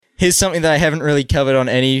here's something that I haven't really covered on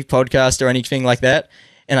any podcast or anything like that,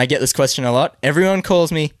 and I get this question a lot. Everyone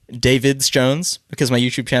calls me David's Jones because my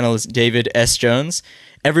YouTube channel is David S. Jones.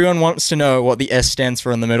 Everyone wants to know what the S stands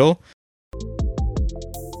for in the middle.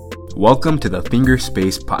 Welcome to the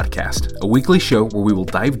Fingerspace Podcast, a weekly show where we will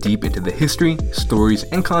dive deep into the history, stories,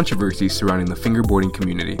 and controversies surrounding the fingerboarding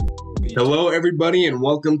community. Hello, everybody, and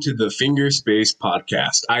welcome to the Fingerspace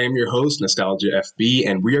Podcast. I am your host, Nostalgia FB,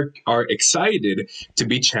 and we are excited to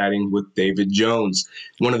be chatting with David Jones,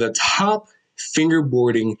 one of the top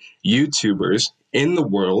fingerboarding YouTubers in the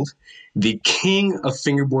world, the king of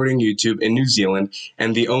fingerboarding YouTube in New Zealand,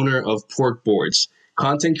 and the owner of Fingerboards,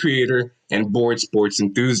 content creator and board sports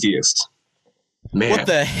enthusiast. Man. What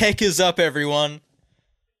the heck is up, everyone?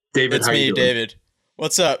 David, it's how me, you doing? David.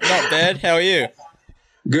 What's up? Not bad. How are you?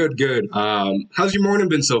 Good. How's your morning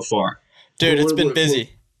been so far? Dude, it's been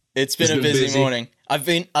busy. It's been a busy morning. I've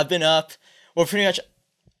been up. Well, pretty much.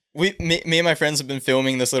 Me and my friends have been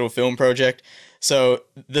filming this little film project. So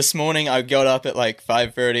this morning I got up at like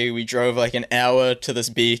 5:30. We drove like an hour to this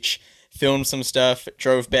beach, filmed some stuff,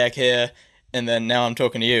 drove back here, and then now I'm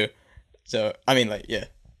talking to you. So I mean, like, yeah,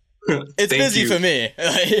 it's busy for me.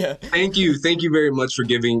 Yeah. Thank you very much for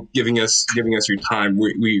giving us your time.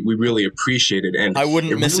 We really appreciate it, and I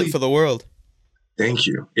wouldn't miss it for the world. Thank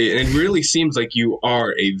you. It really seems like you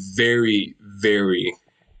are a very, very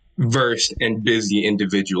versed and busy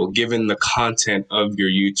individual, given the content of your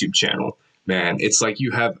YouTube channel. Man, it's like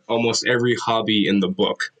you have almost every hobby in the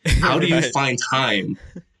book. How do you find time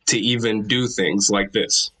to even do things like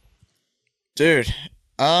this? Dude,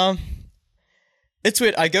 it's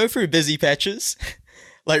weird. I go through busy patches.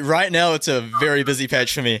 Like right now, it's a very busy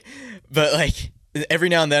patch for me. But like every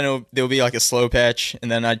now and then, there'll be like a slow patch,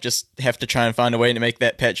 and then I just have to try and find a way to make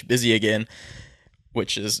that patch busy again.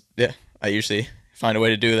 Which is, yeah, I usually find a way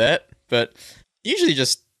to do that. But usually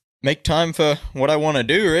just make time for what I want to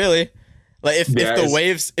do. Really, like if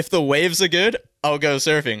the waves are good, I'll go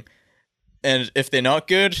surfing, and if they're not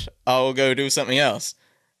good, I'll go do something else.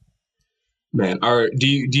 Man,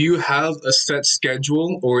 do you have a set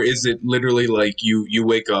schedule, or is it literally like you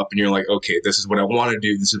wake up and you're like, okay, this is what I want to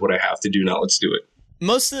do, this is what I have to do, now let's do it?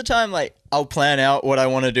 Most of the time, like, I'll plan out what I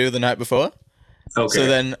want to do the night before. Okay. So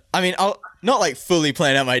then, I mean, I'll not like fully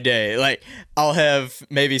plan out my day. Like, I'll have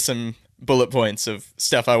maybe some bullet points of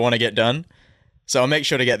stuff I want to get done. So I'll make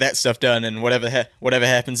sure to get that stuff done, and whatever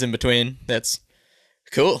happens in between, that's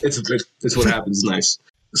cool. It's what happens. Nice.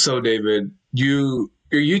 So, David, your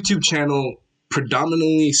YouTube channel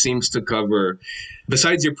predominantly seems to cover,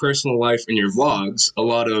 besides your personal life and your vlogs, a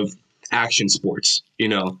lot of action sports,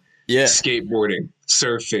 skateboarding,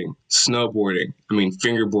 surfing, snowboarding,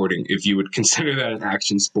 fingerboarding, if you would consider that an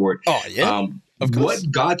action sport. Oh, yeah, of course.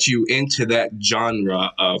 What got you into that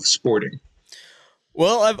genre of sporting?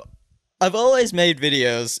 Well, I've always made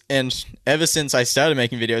videos, and ever since I started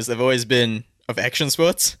making videos, they've always been of action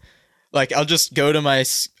sports. Like, I'll just go to my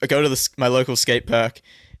local skate park,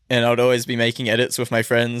 and I'd always be making edits with my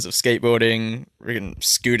friends of skateboarding,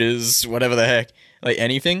 scooters, whatever the heck, like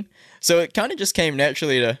anything. So it kind of just came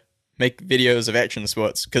naturally to make videos of action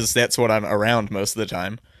sports, because that's what I'm around most of the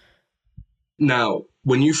time. Now,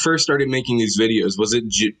 when you first started making these videos, was it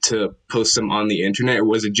to post them on the internet, or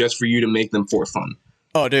was it just for you to make them for fun?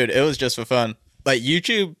 Oh, dude, it was just for fun. Like,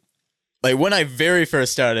 YouTube, like when I very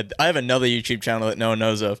first started, I have another YouTube channel that no one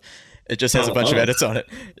knows of. It just has a bunch of edits on it.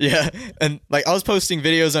 Yeah. And like I was posting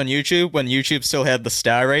videos on YouTube when YouTube still had the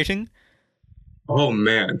star rating. Oh,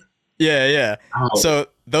 man. Yeah. Oh. So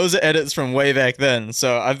those are edits from way back then.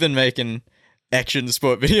 So I've been making action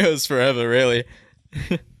sport videos forever, really.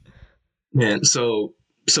 Man, so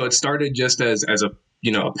it started just as a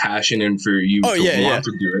passion and for you want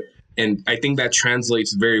to do it. And I think that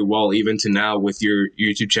translates very well even to now with your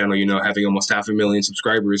YouTube channel, having almost 500,000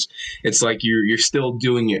 subscribers. It's like you're still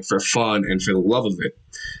doing it for fun and for the love of it.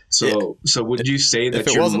 So would you say that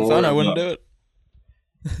if it wasn't fun, I wouldn't do it.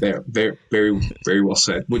 Very, very, very well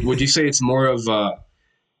said. Would you say it's more of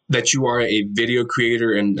that you are a video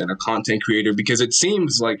creator and a content creator? Because it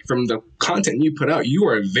seems like from the content you put out, you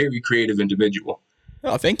are a very creative individual.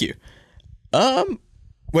 Oh, thank you.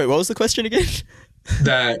 Wait, what was the question again?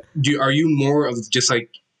 Are you more of just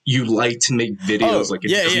like you like to make videos? Like it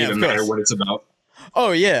doesn't even matter what it's about.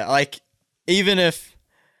 Oh yeah, like even if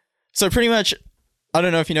pretty much, I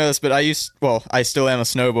don't know if you know this, but I still am a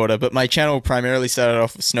snowboarder, but my channel primarily started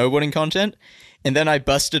off with snowboarding content, and then I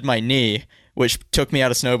busted my knee, which took me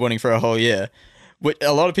out of snowboarding for a whole year.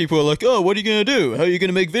 A lot of people are like, oh, what are you gonna do? How are you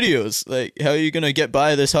gonna make videos? Like, how are you gonna get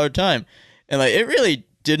by this hard time? And like, it really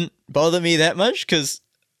didn't bother me that much, because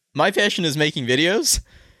my passion is making videos.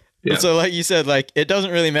 Yeah. So like you said, like it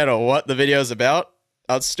doesn't really matter what the video is about.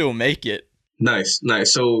 I'll still make it. Nice.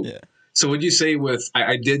 So Yeah. so would you say with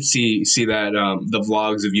I did see that the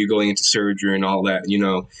vlogs of you going into surgery and all that,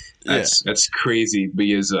 Yeah. that's crazy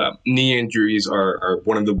because knee injuries are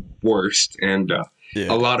one of the worst, and Yeah.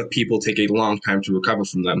 a lot of people take a long time to recover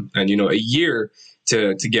from them, and a year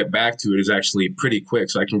to get back to it is actually pretty quick.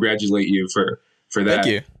 So I congratulate you for that. Thank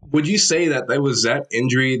you. Would you say that was that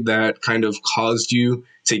injury that kind of caused you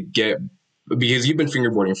to get, because you've been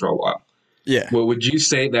fingerboarding for a while? Yeah. Well, would you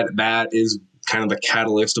say that is kind of the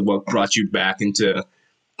catalyst of what brought you back into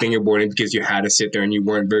fingerboarding, because you had to sit there and you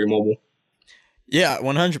weren't very mobile? Yeah,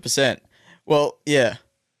 100%. Well, yeah.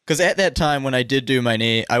 Because at that time when I did do my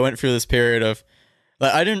knee, I went through this period of,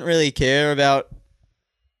 like, I didn't really care about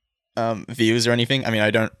views or anything. I mean,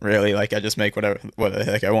 I don't really, like, I just make what the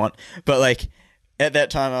heck I want. But, like, at that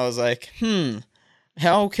time I was like,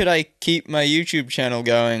 how could I keep my YouTube channel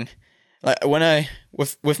going? Like,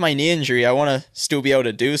 with my knee injury, I want to still be able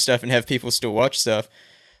to do stuff and have people still watch stuff.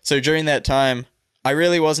 So during that time, I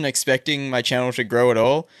really wasn't expecting my channel to grow at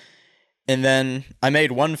all. And then I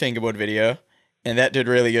made one fingerboard video, and that did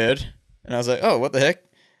really good. And I was like, oh, what the heck?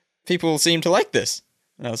 People seem to like this.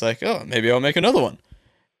 And I was like, oh, maybe I'll make another one.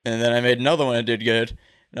 And then I made another one that did good.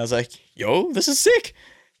 And I was like, yo, this is sick.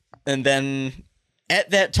 And then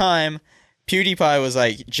at that time, PewDiePie was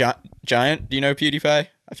like giant. Do you know PewDiePie?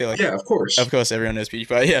 I feel like, yeah, of course. Of course, everyone knows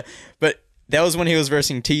PewDiePie. Yeah, but that was when he was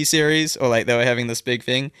versing T-Series, or like they were having this big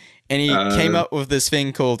thing, and he came up with this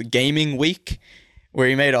thing called Gaming Week, where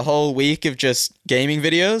he made a whole week of just gaming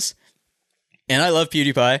videos. And I love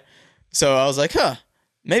PewDiePie, so I was like,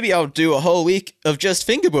 maybe I'll do a whole week of just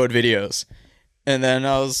fingerboard videos. And then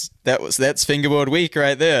that's Fingerboard Week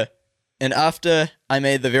right there. And after I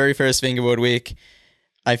made the very first Fingerboard Week,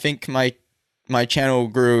 I think my channel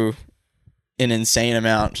grew an insane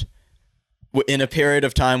amount in a period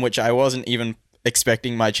of time which I wasn't even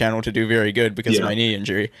expecting my channel to do very good because of my knee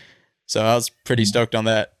injury. So I was pretty stoked on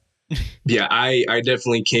that. Yeah, I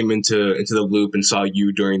definitely came into the loop and saw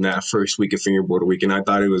you during that first week of Fingerboard Week, and I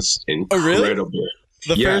thought it was incredible. Oh, really?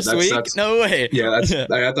 The first week? No way. Yeah, I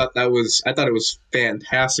thought it was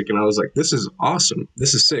fantastic, and I was like, this is awesome.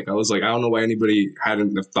 This is sick. I was like, I don't know why anybody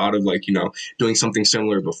hadn't have thought of, like, doing something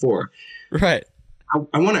similar before. Right.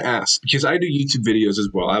 I want to ask, because I do YouTube videos as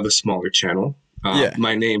well. I have a smaller channel,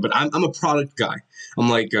 my name, but I'm a product guy. I'm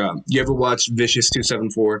like, you ever watch Vicious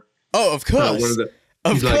 274? Oh, of course.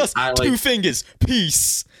 Of course. Like, two fingers.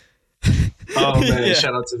 Peace. Oh, man.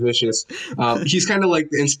 Shout out to Vicious. He's kind of like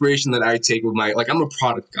the inspiration that I take with my, like, I'm a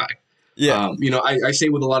product guy. Yeah. I say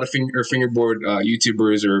with a lot of fingerboard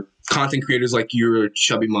YouTubers or content creators like you or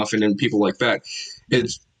Chubby Muffin and people like that,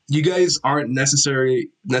 it's, you guys aren't necessarily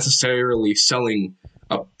selling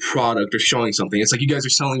a product or showing something. It's like you guys are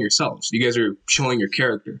selling yourselves. You guys are showing your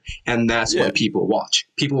character. And that's what people watch.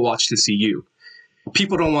 People watch to see you.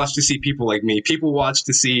 People don't watch to see people like me. People watch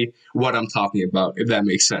to see what I'm talking about, if that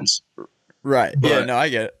makes sense. Right. But, yeah, no, I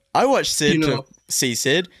get it. I watch Sid to see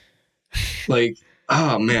Sid. Like,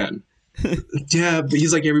 oh, man. Yeah, but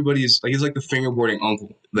he's like everybody's, like, he's like the fingerboarding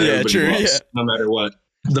uncle that everybody loves, no matter what.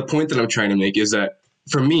 The point that I'm trying to make is that,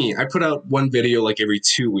 for me, I put out one video like every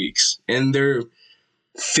 2 weeks, and they're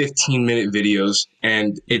 15-minute videos,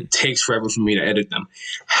 and it takes forever for me to edit them.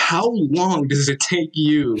 How long does it take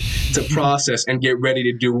you to process and get ready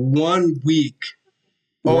to do 1 week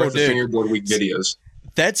worth of Fingerboard Week videos?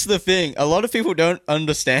 That's the thing. A lot of people don't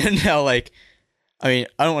understand how, like, I mean,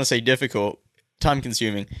 I don't want to say difficult,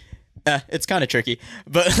 time-consuming. It's kind of tricky,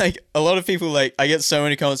 but like a lot of people, like, I get so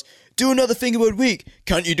many comments, do another fingerboard week,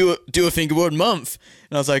 can't you do a fingerboard month?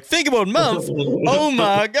 And I was like, fingerboard month? Oh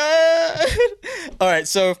my god. All right,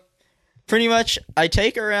 so pretty much I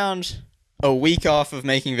take around a week off of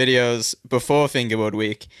making videos before fingerboard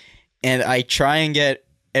week, and I try and get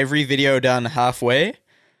every video done halfway.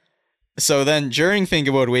 So then during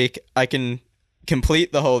fingerboard week I can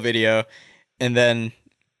complete the whole video, and then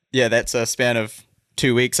that's a span of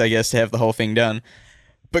 2 weeks, I guess, to have the whole thing done.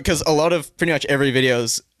 Because pretty much every video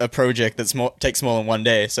is a project that takes more than 1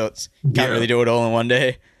 day, so it's can't really do it all in 1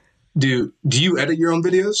 day. Do you edit your own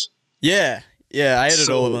videos? Yeah, I edit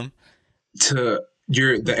all of them.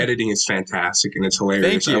 The editing is fantastic and it's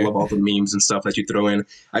hilarious. I love all the memes and stuff that you throw in.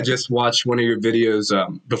 I just watched one of your videos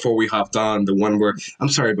before we hopped on, the one where, I'm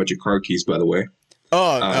sorry about your car keys, by the way.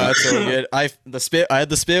 Oh, no, that's all good. I had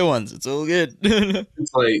the spare ones. It's all good.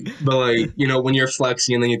 It's like, when you're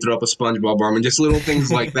flexing and then you throw up a SpongeBob arm and just little things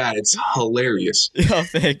like that, it's hilarious. Oh,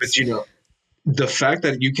 thanks. But the fact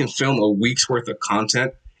that you can film a week's worth of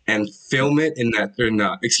content and film it edit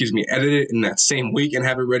it in that same week and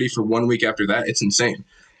have it ready for 1 week after that, it's insane.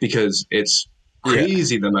 because it's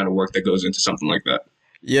crazy the amount of work that goes into something like that.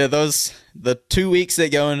 Yeah, the 2 weeks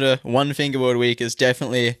that go into one fingerboard week is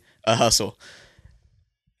definitely a hustle.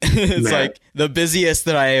 It's Man. like the busiest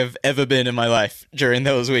that I have ever been in my life during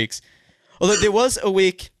those weeks. Although there was a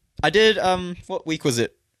week I did, what week was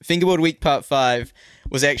it? Fingerboard week part 5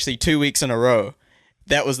 was actually 2 weeks in a row.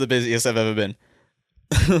 That was the busiest I've ever been.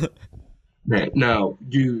 Man, now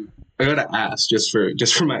I gotta ask just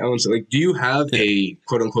for my own sake, like, do you have a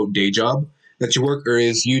quote unquote day job that you work, or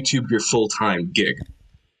is YouTube your full-time gig?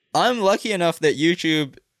 I'm lucky enough that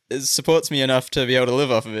YouTube supports me enough to be able to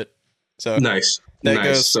live off of it. So Nice. that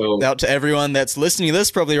goes out to everyone that's listening to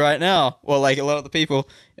this probably right now. Well, like a lot of the people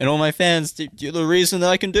and all my fans, you're the reason that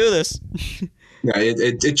I can do this. Yeah,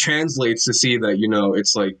 it translates to see that,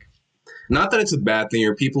 it's like, not that it's a bad thing,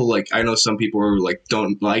 or people, like, I know some people are like,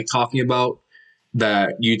 don't like talking about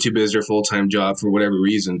that YouTube is their full-time job for whatever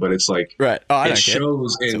reason, but it's like, right. Oh, I don't care.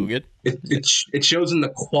 shows It's all in good. it shows in the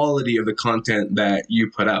quality of the content that you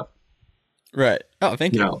put out. Right. Oh,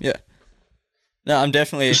 thank you. Yeah. No, I'm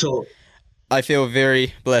definitely. So I feel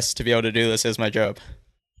very blessed to be able to do this as my job.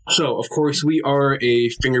 So, of course, we are a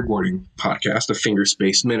fingerboarding podcast, a finger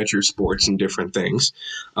space, miniature sports, and different things.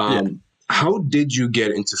 How did you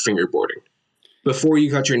get into fingerboarding? Before you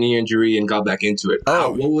got your knee injury and got back into it,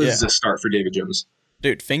 what was the start for David Jones?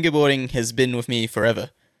 Dude, fingerboarding has been with me forever.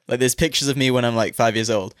 Like, there's pictures of me when I'm like 5 years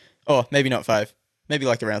old. Oh, maybe not 5. Maybe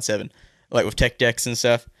like around 7. Like with tech decks and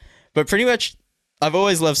stuff. But pretty much, I've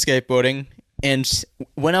always loved skateboarding. And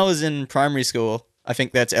when I was in primary school, I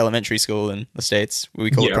think that's elementary school in the States.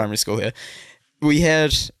 We call it primary school here.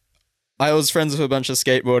 I was friends with a bunch of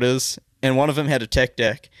skateboarders, and one of them had a tech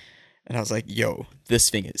deck. And I was like, yo, this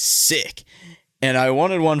thing is sick. And I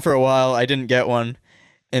wanted one for a while. I didn't get one.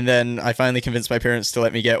 And then I finally convinced my parents to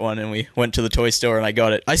let me get one, and we went to the toy store and I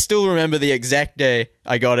got it. I still remember the exact day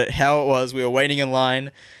I got it, how it was. We were waiting in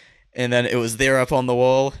line, and then it was there up on the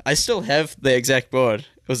wall. I still have the exact board.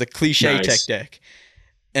 It was a cliche tech deck.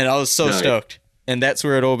 And I was so stoked. And that's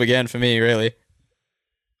where it all began for me, really.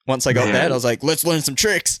 Once I got that, I was like, let's learn some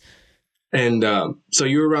tricks. And so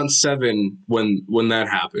you were around 7 when that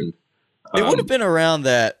happened. It would have been around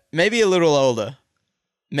that. Maybe a little older.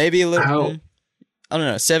 Maybe a little... I don't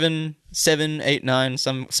know, 7, 8, 9,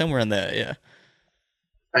 somewhere in there, yeah.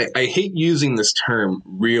 I hate using this term,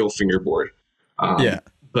 real fingerboard.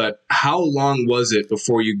 But how long was it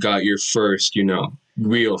before you got your first,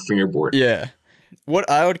 real fingerboard? Yeah. What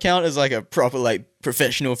I would count as like a proper, like,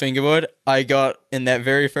 professional fingerboard, I got in that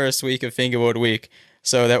very first week of Fingerboard Week.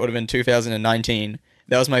 So that would have been 2019.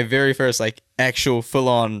 That was my very first, like, actual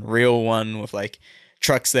full-on real one with, like,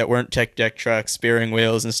 trucks that weren't tech deck trucks, steering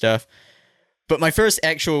wheels and stuff. But my first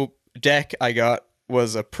actual deck I got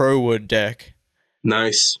was a ProWood deck.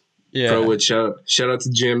 Nice. Yeah. ProWood, shout out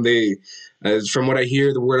to Jim. They, from what I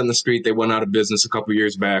hear, the word on the street, they went out of business a couple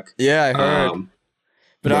years back. Yeah, I heard.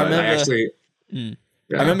 But I remember...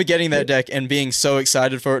 I remember getting that deck and being so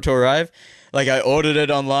excited for it to arrive. Like, I ordered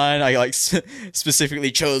it online. I, like,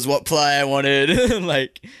 specifically chose what ply I wanted. And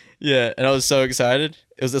I was so excited.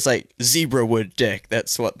 It was this, like, zebra wood deck.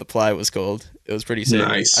 That's what the ply was called. It was pretty sick.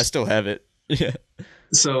 Nice. I still have it. Yeah.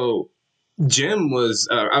 So, Jim was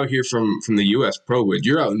out here from the U.S. ProWood.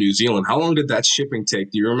 You're out in New Zealand. How long did that shipping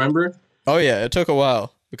take? Do you remember? Oh, yeah. It took a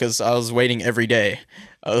while because I was waiting every day.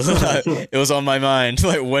 It was on my mind.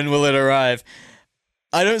 Like, when will it arrive?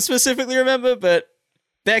 I don't specifically remember, but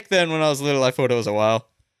back then when I was little, I thought it was a while.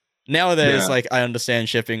 Nowadays, like, I understand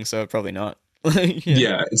shipping, so probably not.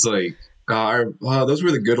 Yeah, it's like, wow, those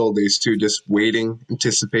were the good old days too. Just waiting,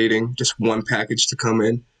 anticipating, just one package to come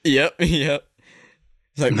in. Yep. It's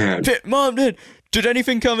like, man. Mom, did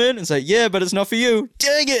anything come in? It's like, yeah, but it's not for you.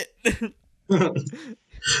 Dang it!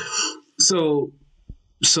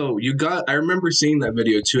 So you got, I remember seeing that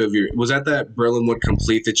video too of was that Berlinwood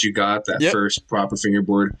Complete that you got, that first proper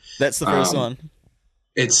fingerboard? That's the first one.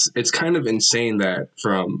 It's kind of insane that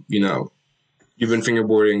from, you've been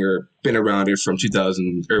fingerboarding or been around it from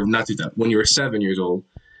 2000, or not 2000, when you were 7 years old.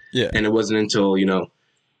 Yeah. And it wasn't until,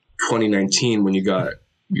 2019 when you got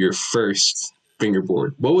your first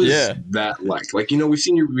fingerboard. What was that like? Like, we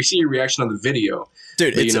see your reaction on the video.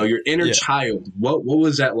 Dude, but, your inner child, what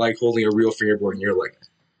was that like holding a real fingerboard and you're like,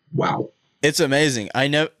 wow. It's amazing. I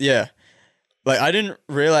know, yeah. Like, I didn't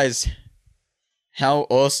realize how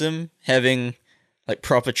awesome having, like,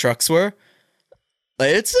 proper trucks were.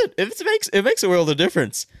 Like, it makes a world of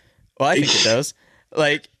difference. Well, I think it does.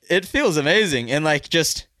 Like, it feels amazing. And, like,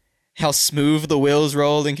 just how smooth the wheels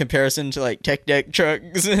rolled in comparison to, like, tech deck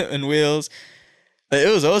trucks and wheels. Like,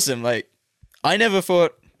 it was awesome. Like, I never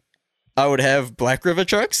thought I would have Black River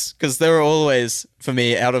trucks because they were always for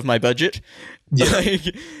me out of my budget. Yeah.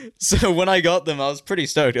 Like, so when I got them, I was pretty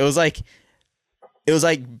stoked. It was like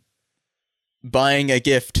buying a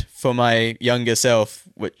gift for my younger self,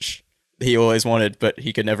 which he always wanted, but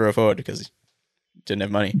he could never afford because he didn't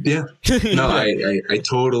have money. Yeah. No, I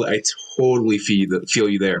totally feel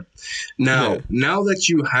you there. Now, now that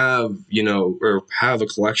you have, or have a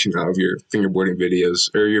collection of your fingerboarding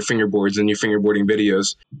videos or your fingerboards and your fingerboarding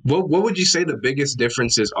videos, what would you say the biggest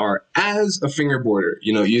differences are as a fingerboarder,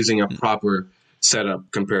 using a proper setup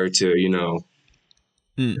compared to,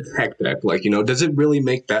 tech deck? Like, does it really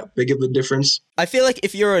make that big of a difference? I feel like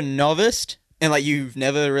if you're a novice and like you've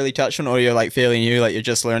never really touched one, or you're like fairly new, like you're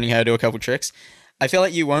just learning how to do a couple tricks, I feel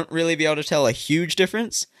like you won't really be able to tell a huge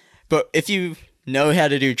difference. But if you know how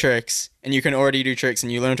to do tricks and you can already do tricks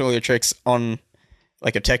and you learned all your tricks on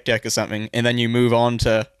like a tech deck or something, and then you move on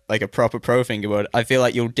to like a proper pro fingerboard, I feel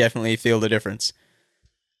like you'll definitely feel the difference.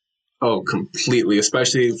 Oh, completely.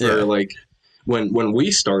 Especially for like when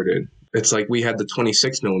we started, it's like we had the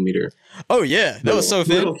 26 millimeter. Oh yeah, that was so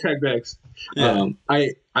thin. Little tech decks. Yeah.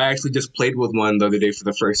 I actually just played with one the other day for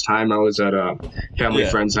the first time. I was at a family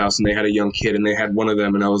friend's house and they had a young kid and they had one of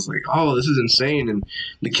them, and I was like, oh, this is insane. And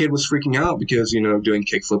the kid was freaking out because, doing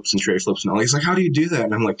kick flips and tray flips and all. He's like, how do you do that?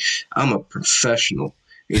 And I'm like, I'm a professional.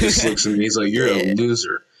 He just looks at me. He's like, you're a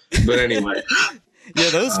loser. But anyway. Yeah,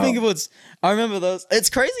 those fingerboards, I remember those. It's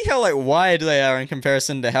crazy how like wide they are in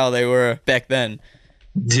comparison to how they were back then.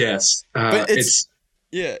 Yes. But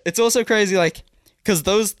it's also crazy, like, because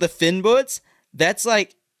the Finboards, that's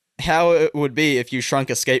like how it would be if you shrunk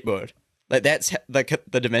a skateboard. Like, that's like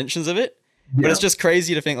the dimensions of it. But it's just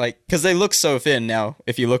crazy to think, like, because they look so thin now,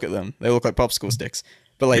 if you look at them. They look like popsicle sticks.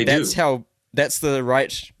 But, like, that's the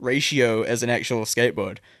right ratio as an actual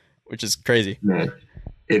skateboard, which is crazy. Yeah,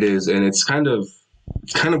 it is. And it's kind of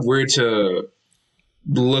weird to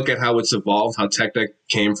look at how it's evolved, how Tech Deck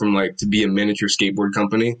came from like to be a miniature skateboard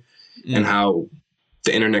company, and how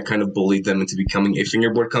the internet kind of bullied them into becoming a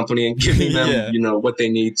fingerboard company and giving them, what they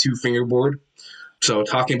need to fingerboard. So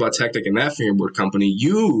talking about Tech Deck and that fingerboard company,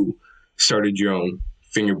 you started your own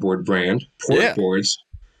fingerboard brand, Porkboards.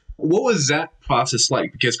 What was that process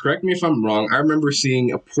like? Because correct me if I'm wrong, I remember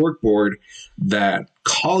seeing a porkboard that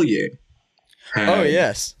Collier had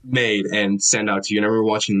made and sent out to you. And I remember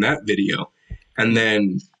watching that video. And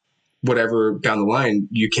then whatever down the line,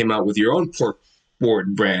 you came out with your own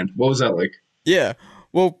porkboard brand. What was that like? Yeah.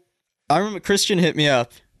 Well, I remember Christian hit me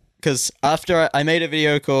up because after I made a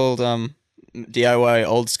video called DIY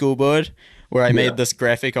Old School Board, where I made this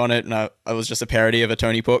graphic on it, and I was just a parody of a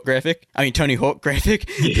Tony Hawk graphic.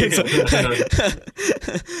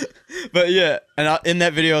 But yeah, and in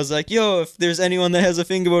that video I was like, yo, if there's anyone that has a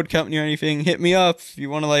fingerboard company or anything, hit me up if you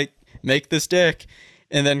want to like make this deck.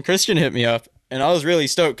 And then Christian hit me up, and I was really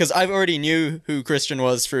stoked because I've already knew who Christian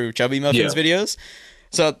was through Chubby Muffin's videos.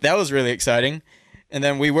 So that was really exciting. And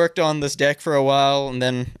then we worked on this deck for a while, and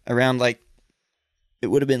then around like, it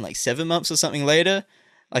would have been like 7 months or something later,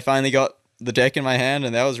 I finally got the deck in my hand,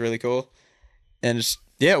 and that was really cool. And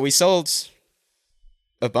we sold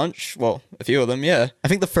a bunch, well, a few of them, yeah. I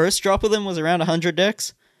think the first drop of them was around 100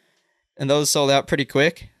 decks, and those sold out pretty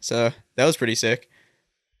quick, so that was pretty sick.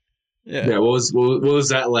 Yeah. What was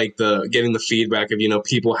that like, the getting the feedback of,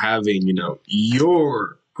 people having,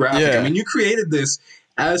 your graphic? Yeah. I mean, you created this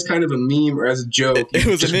as kind of a meme or as a joke. It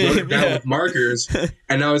was just a meme, wrote it down with markers,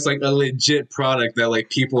 and now it's like a legit product that like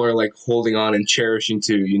people are like holding on and cherishing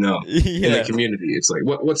to, in the community. It's like,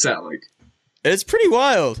 what's that like? It's pretty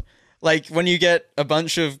wild. Like when you get a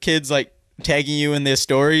bunch of kids like tagging you in their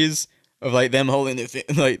stories of like them holding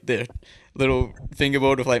their little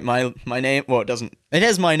fingerboard with like my name. Well, it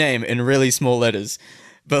has my name in really small letters,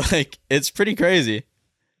 but like it's pretty crazy.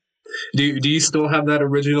 Do you still have that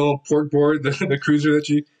original porkboard, the cruiser that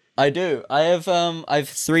you? I do. I have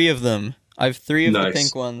 3 of them. I have 3 of the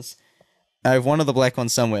pink ones. I have one of the black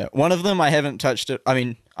ones somewhere. One of them I haven't touched it. I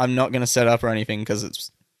mean, I'm not gonna set up or anything because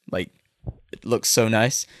it's like it looks so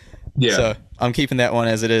nice. Yeah. So I'm keeping that one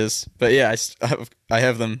as it is. But yeah, I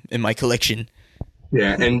have them in my collection.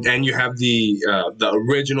 Yeah, and you have the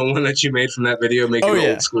original one that you made from that video, making it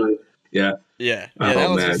old school. Yeah. Yeah. That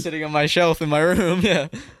one's just sitting on my shelf in my room. Yeah.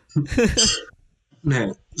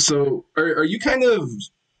 Man, so are you kind of,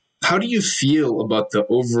 how do you feel about the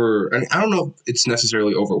and I don't know if it's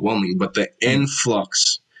necessarily overwhelming, but the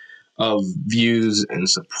influx of views and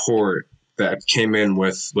support that came in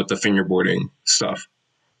with the fingerboarding stuff?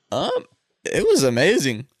 It was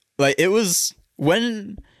amazing. Like it was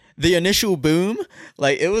when the initial boom,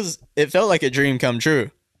 like it felt like a dream come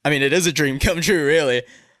true. I mean, it is a dream come true, really.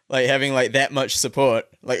 like having like that much support,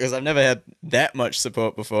 like because I've never had that much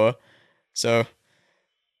support before. So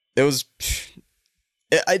it was,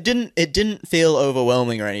 it didn't feel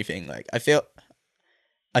overwhelming or anything. Like I felt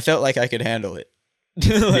like I could handle it.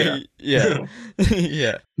 Like, yeah.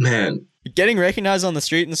 Yeah. Man, Getting recognized on the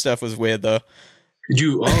street and stuff was weird though.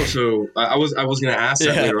 So I was gonna ask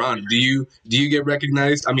that later on. Do you get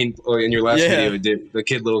recognized? I mean, in your last video,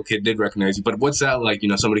 little kid did recognize you. But what's that like? You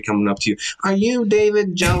know, somebody coming up to you. Are you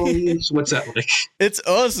David Jones? What's that like? It's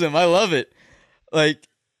awesome. I love it. Like,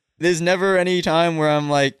 there's never any time where I'm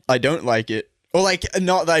like, I don't like it. Or like,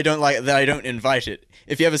 not that I don't like it, that I don't invite it.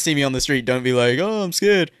 If you ever see me on the street, don't be like, oh, I'm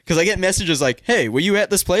scared. Because I get messages like, hey, were you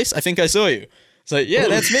at this place? I think I saw you. It's like, yeah,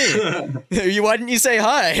 that's me. Why didn't you say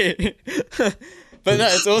hi? But no,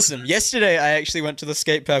 it's awesome. Yesterday, I actually went to the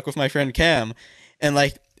skate park with my friend Cam. And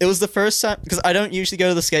like, it was the first time, because I don't usually go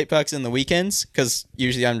to the skate parks in the weekends, because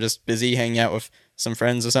usually I'm just busy hanging out with some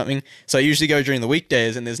friends or something. So I usually go during the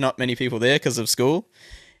weekdays, and there's not many people there because of school.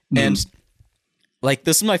 And like,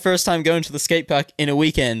 this is my first time going to the skate park in a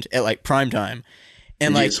weekend at like prime time.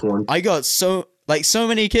 And like, I got so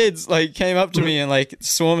many kids like came up to me and like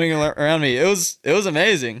swarming around me. It was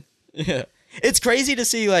amazing. Yeah. It's crazy to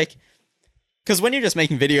see like, because when you're just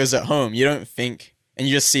making videos at home, you don't think, and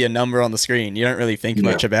you just see a number on the screen, you don't really think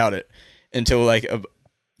much about it until like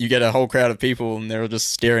you get a whole crowd of people and they're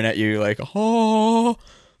just staring at you like, oh.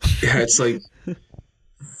 Yeah, it's like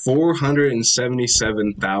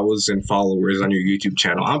 477,000 followers on your YouTube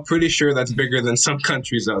channel. I'm pretty sure that's bigger than some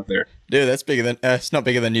countries out there. Dude, that's bigger than, it's not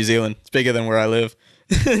bigger than New Zealand. It's bigger than where I live.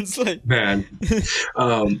 It's like, man.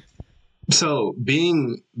 So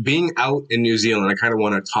being out in New Zealand, I kind of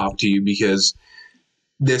want to talk to you because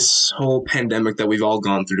this whole pandemic that we've all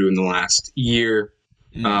gone through in the last year,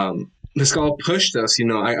 this all pushed us. You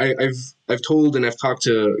know, I've told and I've talked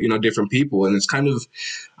to, you know, different people, and it's kind of,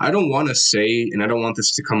 I don't want to say, and I don't want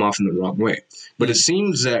this to come off in the wrong way, but it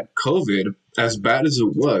seems that COVID, as bad as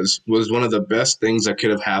it was one of the best things that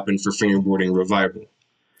could have happened for fingerboarding revival.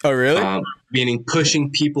 oh really? Meaning pushing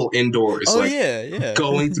people indoors,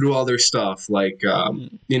 going through all their stuff. Like,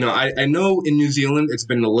 you know, I know in New Zealand it's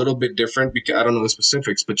been a little bit different because I don't know the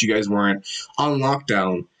specifics, but you guys weren't on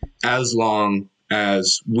lockdown as long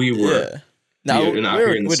as we were. Yeah. No,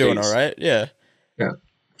 we're doing all right. Yeah. Yeah.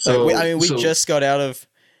 So like, we just got out of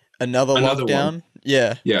another lockdown. One.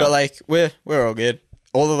 Yeah. But like we're all good.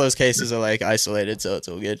 All of those cases are like isolated, so it's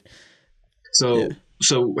all good. So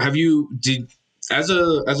have you as a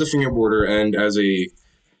fingerboarder and as a,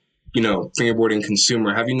 you know, fingerboarding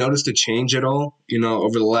consumer, have you noticed a change at all, you know,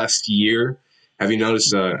 over the last year? Have you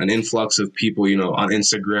noticed an influx of people, you know, on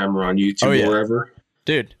Instagram or on YouTube or wherever?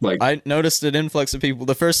 Dude, like I noticed an influx of people.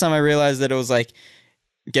 The first time I realized that it was like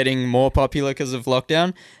getting more popular because of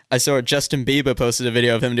lockdown, I saw Justin Bieber posted a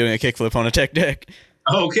video of him doing a kickflip on a tech deck.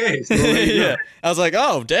 Okay. Yeah. I was like,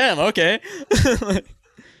 oh, damn, okay.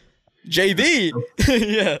 JB.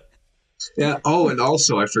 Yeah. Yeah. Oh, and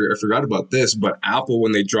also I forgot about this, but Apple,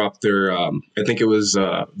 when they dropped their, I think it was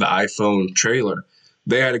the iPhone trailer,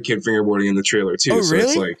 they had a kid fingerboarding in the trailer too. Oh, so really?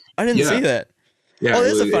 It's like, I didn't see that. Yeah. Oh,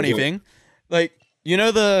 that's a funny thing. Like, you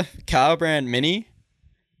know the car brand Mini?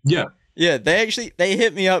 Yeah. Yeah, they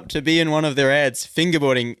hit me up to be in one of their ads,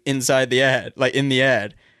 fingerboarding inside the ad, like in the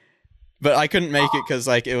ad. But I couldn't make it because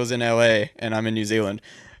like it was in LA and I'm in New Zealand.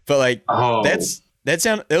 But like that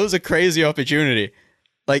was a crazy opportunity.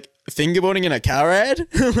 Like fingerboarding in a car ad?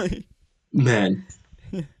 Man,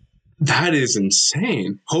 that is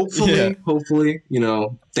insane. Hopefully, you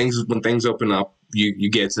know, when things open up,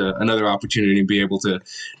 you get another opportunity to be able to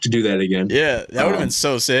do that again. Yeah, that would have been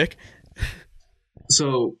so sick.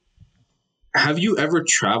 So, have you ever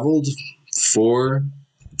traveled for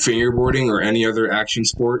fingerboarding or any other action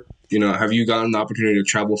sport? You know, have you gotten the opportunity to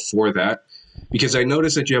travel for that? Because I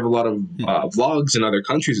noticed that you have a lot of vlogs in other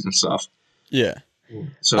countries and stuff. Yeah.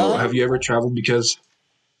 So have you ever traveled because?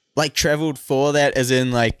 Like traveled for that as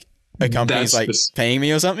in like a company's like paying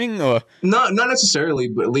me or something? Or not necessarily,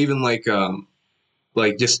 but even like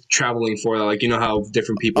just traveling for that. Like, you know how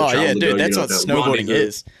different people travel. Oh, yeah, dude, that's what snowboarding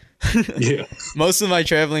is. Yeah. Most of my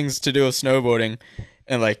traveling's to do with snowboarding,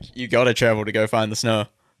 and like you gotta travel to go find the snow.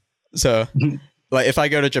 So like if I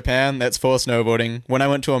go to Japan, that's for snowboarding. When I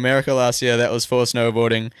went to America last year, that was for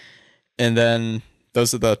snowboarding. And then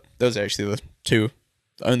those are actually the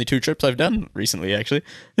only two trips I've done recently, actually.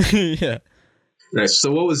 Yeah. Nice.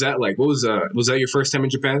 So what was that like? Was that your first time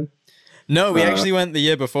in Japan? No, we actually went the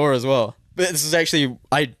year before as well. But this is actually,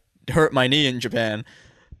 I hurt my knee in Japan.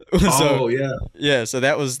 So, yeah. Yeah, so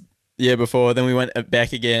that was the year before. Then we went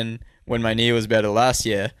back again when my knee was better last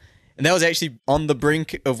year. And that was actually on the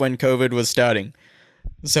brink of when COVID was starting.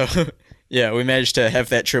 So yeah, we managed to have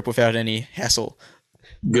that trip without any hassle.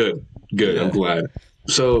 Good. Yeah. I'm glad.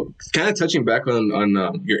 So, kind of touching back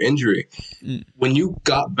on your injury, when you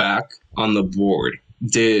got back on the board,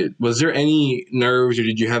 was there any nerves or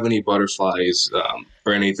did you have any butterflies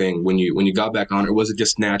or anything when you got back on, or was it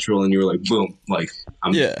just natural and you were like, boom, like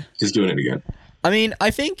I'm just doing it again? I mean, I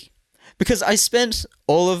think because I spent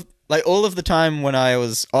all of the time when I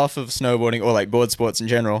was off of snowboarding or like board sports in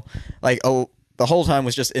general, like the whole time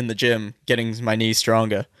was just in the gym getting my knees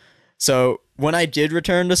stronger. So when I did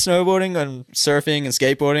return to snowboarding and surfing and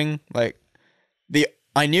skateboarding, like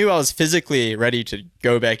I knew I was physically ready to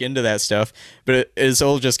go back into that stuff, but it's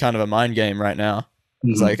all just kind of a mind game right now.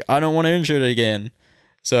 It's like, I don't want to injure it again.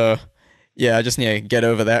 So yeah, I just need to get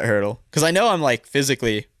over that hurdle. Because I know I'm like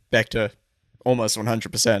physically back to almost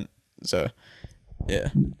 100%. So yeah.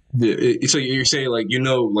 So you say like,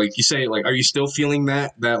 are you still feeling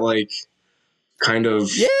that like kind of?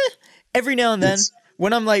 Yeah, every now and then.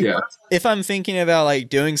 When I'm like, Yeah. if I'm thinking about like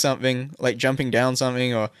doing something, like jumping down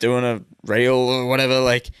something or doing a rail or whatever,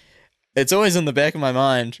 like it's always in the back of my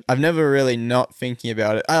mind. I've never really not thinking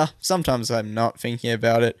about it. Sometimes I'm not thinking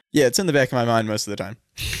about it. Yeah, it's in the back of my mind most of the time.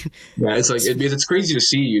 Yeah, it's like it's crazy to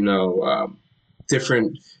see,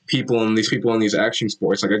 different people and these people in these action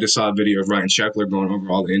sports. Like I just saw a video of Ryan Sheckler going over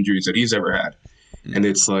all the injuries that he's ever had, and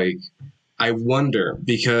it's like I wonder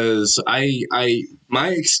because my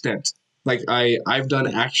extent. Like I've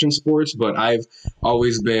done action sports, but I've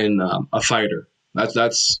always been a fighter.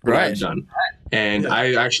 That's what I've done. And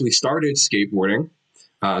I actually started skateboarding,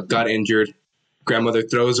 got injured. Grandmother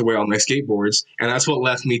throws away all my skateboards, and that's what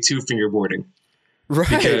left me to fingerboarding. Right.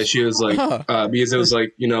 Because she was like, because it was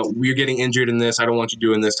like, we're getting injured in this. I don't want you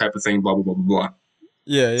doing this type of thing. Blah blah blah blah blah.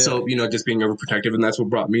 Yeah. So just being overprotective, and that's what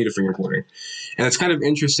brought me to fingerboarding. And it's kind of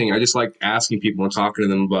interesting. I just like asking people and talking to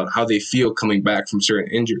them about how they feel coming back from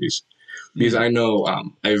certain injuries. Because I know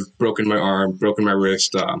I've broken my arm, broken my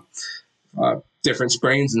wrist, different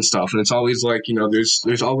sprains and stuff, and it's always like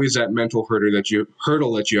there's always that mental hurdle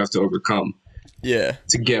that you have to overcome. Yeah.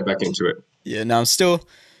 To get back into it. Yeah. No, I'm still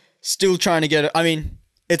trying to get it. I mean,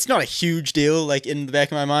 it's not a huge deal, like in the back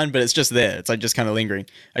of my mind, but it's just there. It's like just kind of lingering.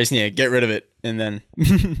 I just need to get rid of it, and then.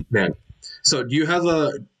 Yeah. So, do you have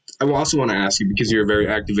I also want to ask you because you're a very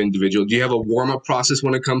active individual. Do you have a warm up process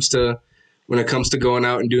when it comes to going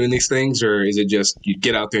out and doing these things, or is it just you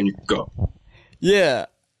get out there and you go? Yeah,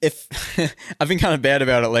 if I've been kind of bad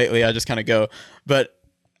about it lately, I just kind of go. But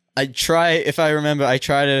I have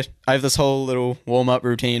this whole little warm up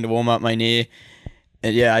routine to warm up my knee,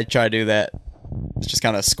 and yeah, I try to do that. It's just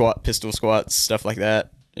kind of pistol squats, stuff like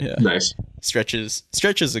that. Yeah, nice stretches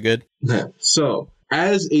are good. Yeah. So,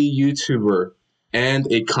 as a YouTuber and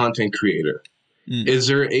a content creator, is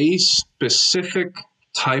there a specific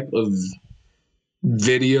type of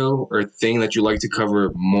video or thing that you like to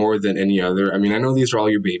cover more than any other? I mean, I know these are all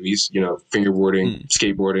your babies, fingerboarding,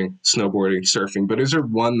 skateboarding, snowboarding, surfing, but is there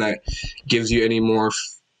one that gives you any more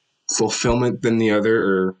fulfillment than the other,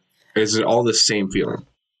 or is it all the same feeling?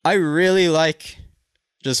 I really like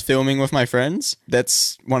just filming with my friends.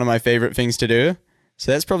 That's one of my favorite things to do.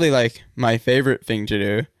 So that's probably like my favorite thing to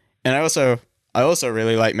do. And I also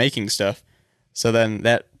really like making stuff. So then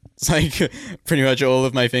that's like pretty much all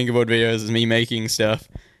of my fingerboard videos is me making stuff.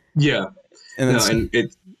 Yeah. And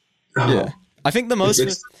yeah. I think the most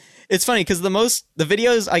it's funny because the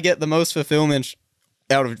videos I get the most fulfillment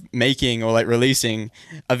out of making or like releasing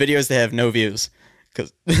are videos that have no views.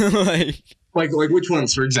 Cause like which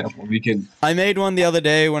ones, for example? I made one the other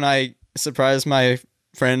day when I surprised my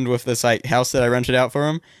friend with this like house that I rented out for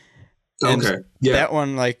him. And okay. Yeah. That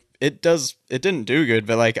one, like it didn't do good,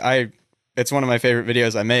 but like it's one of my favorite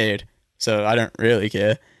videos I made, so I don't really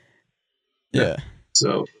care. Yeah.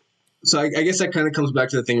 So I guess that kind of comes back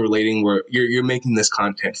to the thing relating where you're making this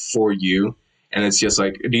content for you, and it's just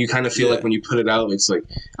like, do you kind of feel like when you put it out, it's like,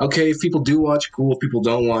 okay, if people do watch, cool. If people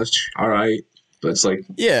don't watch, all right. But it's like,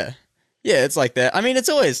 yeah, it's like that. I mean, it's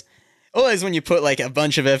always when you put like a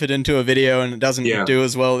bunch of effort into a video and it doesn't do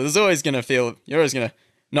as well, you're always gonna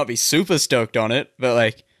not be super stoked on it, but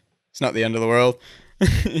like it's not the end of the world.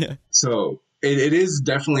 Yeah. So it is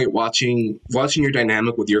definitely watching your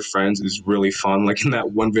dynamic with your friends is really fun. Like in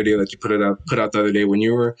that one video that you put out the other day when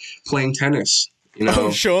you were playing tennis.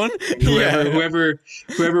 Oh, Sean? Whoever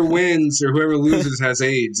wins or whoever loses has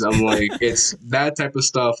AIDS. I'm like, it's that type of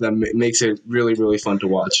stuff that makes it really, really fun to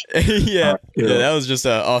watch. Yeah, that was just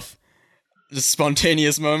just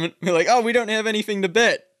spontaneous moment. We're like, oh, we don't have anything to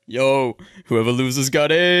bet. Yo, whoever loses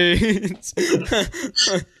got AIDS.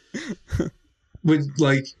 With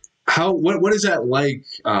what is that like?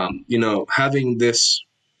 Having this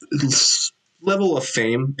level of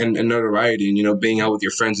fame and notoriety and, being out with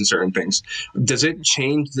your friends and certain things, does it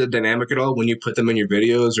change the dynamic at all when you put them in your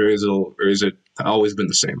videos, or is it always been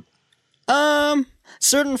the same?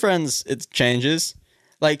 Certain friends, it changes.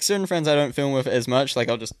 Like, certain friends I don't film with as much. Like,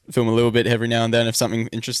 I'll just film a little bit every now and then if something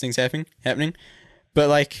interesting's happening. But,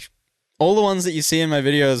 like, all the ones that you see in my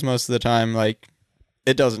videos most of the time, like,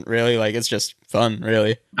 it doesn't really. Like, it's just fun,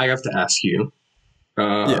 really. I have to ask you,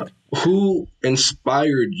 who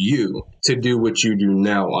inspired you to do what you do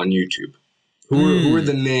now on YouTube? Who are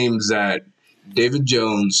the names that David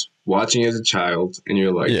Jones watching as a child, and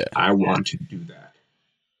you're like, I want to do that?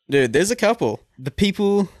 Dude, there's a couple. The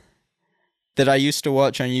people that I used to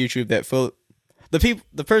watch on YouTube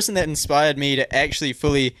the person that inspired me to actually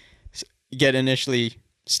fully get initially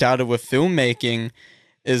started with filmmaking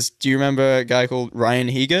is, do you remember a guy called Ryan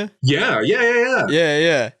Higa?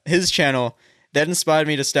 Yeah. His channel, that inspired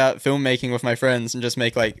me to start filmmaking with my friends and just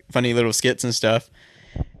make like funny little skits and stuff.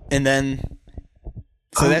 And then,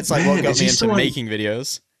 so that's like what got me into making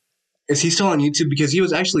videos. Is he still on YouTube? Because he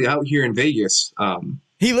was actually out here in Vegas.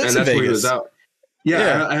 He lives in Vegas. Where he was out.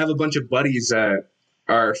 Yeah. I have a bunch of buddies that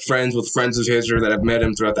are friends with friends of his, or that have met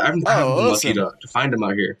him throughout the. I haven't been lucky to find him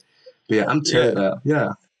out here. But yeah, I'm terrible.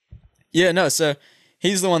 Yeah, no, so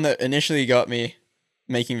he's the one that initially got me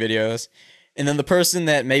making videos. And then the person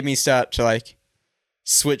that made me start to like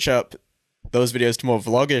switch up those videos to more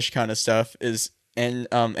vlogish kind of stuff is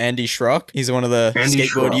Andy Schrock. He's one of the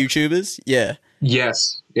skateboard YouTubers. Yeah.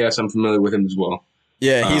 Yes, I'm familiar with him as well.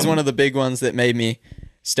 Yeah, he's one of the big ones that made me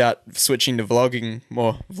start switching to vlogging,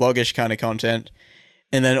 more vlogish kind of content.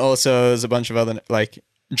 And then also there's a bunch of other, like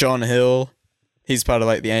John Hill. He's part of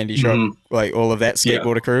like the Andy Schrock, like all of that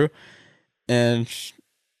skateboarder crew. And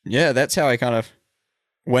yeah, that's how I kind of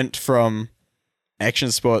went from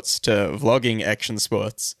action sports to vlogging action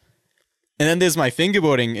sports. And then there's my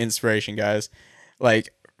fingerboarding inspiration, guys.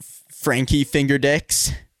 Like Frankie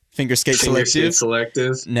Fingerskate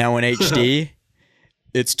Selective. Now in HD.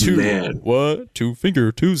 It's two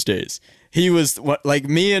Finger Tuesdays. He was like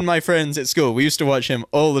me and my friends at school. We used to watch him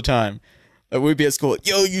all the time. We'd be at school.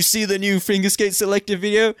 Yo, you see the new Fingerskate Selective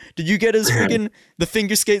video? Did you get his freaking the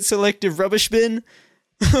Fingerskate Selective rubbish bin?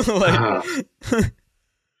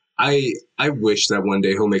 I wish that one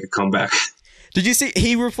day he'll make a comeback. Did you see?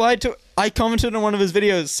 He replied to. I commented on one of his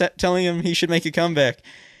videos telling him he should make a comeback,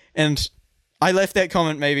 and I left that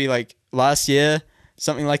comment maybe like last year,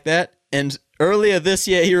 something like that, and earlier this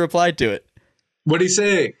year, he replied to it. What'd he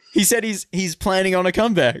say? He said he's planning on a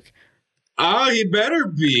comeback. Oh, he better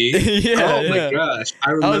be. My gosh.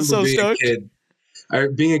 I remember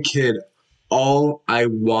being a kid, all I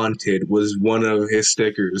wanted was one of his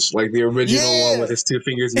stickers. Like the original one with his two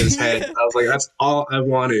fingers in his head. I was like, that's all I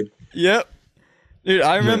wanted. Yep. Dude,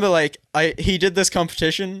 I remember he did this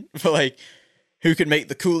competition for like who could make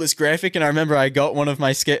the coolest graphic, and I remember I got one of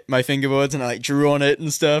my fingerboards and I like drew on it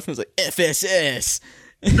and stuff. I was like, FSS.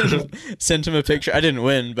 Sent him a picture. I didn't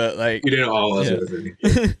win, but like you didn't all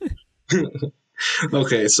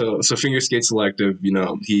Okay, so Fingerskate Selective,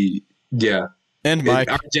 and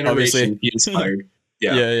Mike, our generation, obviously. He inspired.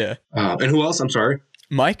 Yeah. And who else? I'm sorry.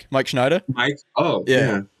 Mike Schneider. Mike. Oh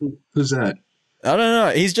yeah. Who's that? I don't know.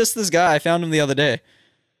 He's just this guy. I found him the other day.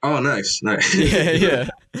 Oh, nice. Yeah.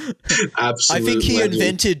 Absolutely. I think he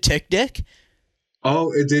invented Tech Deck.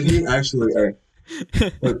 Oh, did he actually?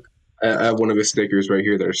 Look, I have one of his stickers right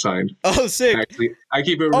here that are signed. Oh, sick! Actually, I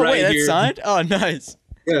keep it right here. Oh, wait, that's signed? Oh, nice.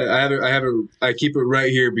 Yeah, I keep it right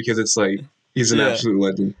here because it's like he's an absolute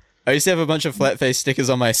legend. I used to have a bunch of flat face stickers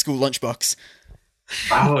on my school lunchbox.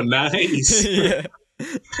 Oh, nice. Yeah.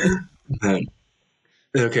 Man.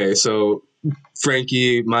 Okay, so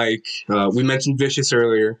Frankie, Mike, we mentioned Vicious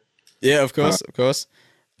earlier. Yeah, of course.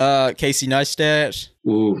 Casey Neistat.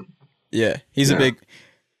 Ooh. Yeah, he's a big...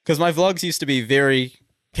 Because my vlogs used to be very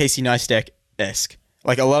Casey Neistat-esque.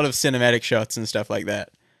 Like a lot of cinematic shots and stuff like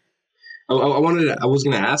that. I was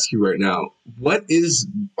going to ask you right now, does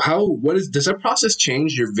that process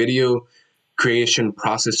change, your video creation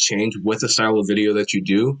process change with the style of video that you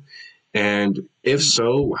do? And if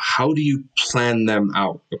so, how do you plan them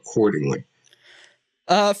out accordingly?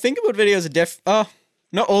 Fingerboard videos are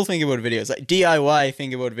not all fingerboard videos. Like DIY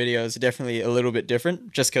fingerboard videos are definitely a little bit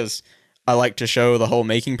different, just because I like to show the whole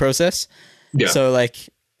making process. Yeah. So like,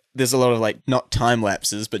 there's a lot of like not time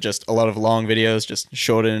lapses, but just a lot of long videos, just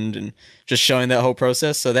shortened and just showing that whole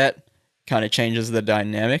process. So that kind of changes the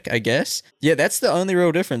dynamic, I guess. Yeah, that's the only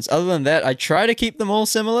real difference. Other than that, I try to keep them all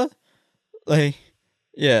similar. Like,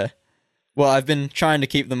 yeah. Well, I've been trying to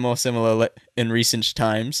keep them more similar in recent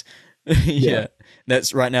times. Yeah.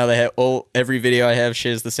 That's right now. They have every video I have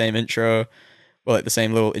shares the same intro well, like the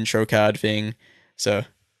same little intro card thing. So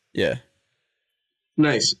yeah.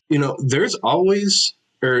 Nice. There's always,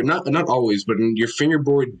 or not always, but in your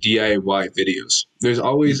fingerboard DIY videos, there's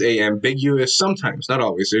always a ambiguous, sometimes, not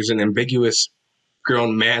always, there's an ambiguous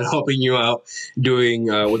grown man helping you out doing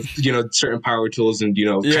with certain power tools and kind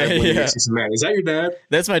of when you're mixing some man. Is that your dad?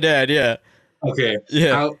 That's my dad. Yeah. Okay.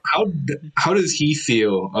 Yeah. How does he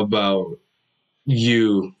feel about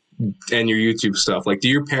you and your YouTube stuff? Like, do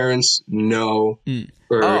your parents know,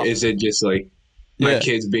 or is it just like my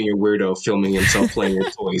kid's being a weirdo filming himself playing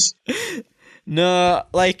with toys? No,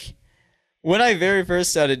 like when I very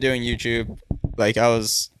first started doing YouTube, like I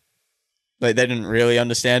was like they didn't really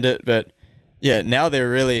understand it, but yeah, now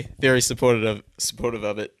they're really very supportive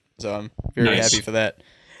of it. So I'm very happy for that.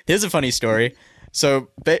 Here's a funny story. So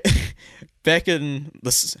back in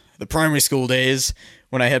the primary school days,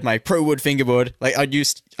 when I had my ProWood fingerboard, like I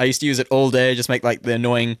used to use it all day, just make like the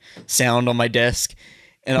annoying sound on my desk.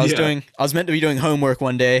 And I was meant to be doing homework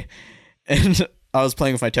one day, and I was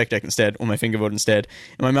playing with my tech deck instead, or my fingerboard instead.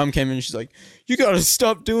 And my mom came in and she's like, "You gotta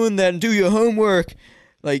stop doing that and do your homework.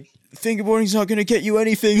 Like, fingerboarding's not gonna get you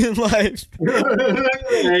anything in life."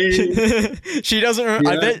 She doesn't.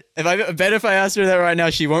 I bet if I asked her that right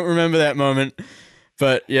now, she won't remember that moment.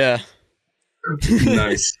 But yeah.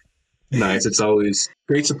 Nice. It's always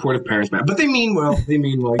great supportive parents, man. But they mean well.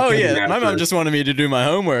 Oh yeah, my mom just wanted me to do my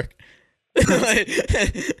homework.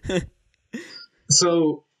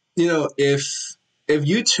 So, if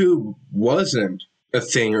YouTube wasn't a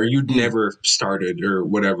thing, or you'd never started or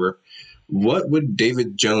whatever, what would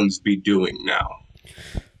David Jones be doing now?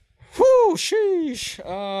 Whew, sheesh.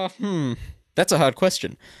 That's a hard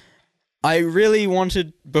question. I really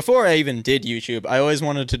wanted, before I even did YouTube, I always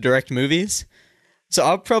wanted to direct movies. So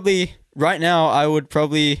I'll probably, right now, I would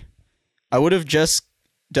have just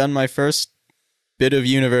done my first bit of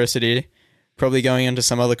university, probably going into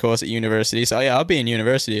some other course at university. So yeah, I'll be in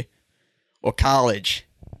university. Or college.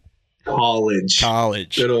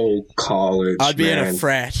 College. Good old college. I'd be in a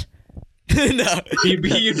frat. No. You'd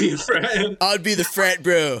be a frat? I'd be the frat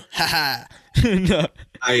bro. Haha. No.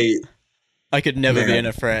 I could never be in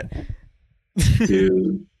a frat.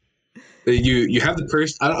 Dude. You have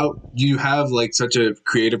you have like such a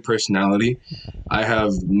creative personality. I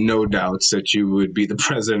have no doubts that you would be the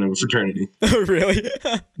president of a fraternity. Oh, really?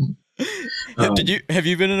 Have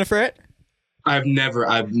you been in a frat?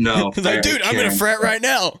 No. Like, dude, I'm in a frat right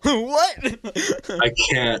now. What? I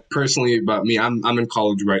can't personally. About me, I'm in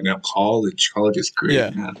college right now. College is great.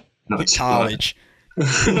 Yeah, man. No, it's college.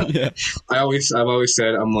 Yeah. I've always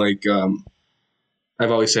said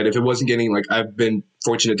if it wasn't getting, like, I've been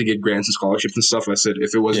fortunate to get grants and scholarships and stuff. I said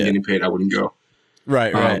if it wasn't getting paid, I wouldn't go.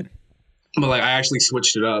 Right. But like I actually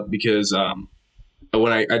switched it up because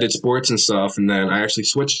when I did sports and stuff, and then I actually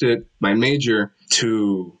switched my major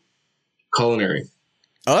to culinary.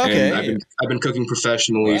 Oh, okay. And I've been cooking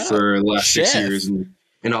professionally for the last 6 years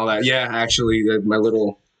and all that. Yeah, actually, my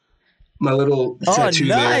little tattoo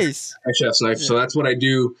nice. there, chef's knife. Yeah. So that's what I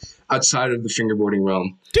do outside of the fingerboarding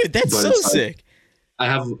realm. Dude, that's so sick.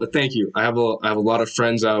 Thank you. I have a lot of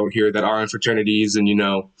friends out here that are in fraternities and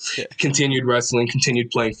continued wrestling, continued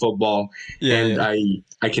playing football, and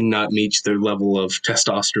I cannot meet their level of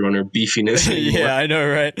testosterone or beefiness anymore. Yeah, I know,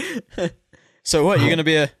 right? So what, you're going to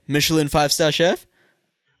be a Michelin 5-star chef?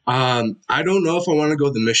 I don't know if I want to go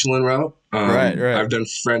the Michelin route. Right. I've done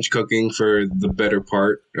French cooking for the better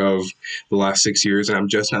part of the last 6 years, and I'm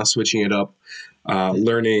just now switching it up.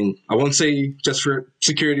 Learning, I won't say just for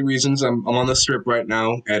security reasons. I'm on the strip right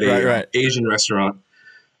now at a Asian restaurant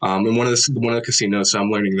in one of the casinos, so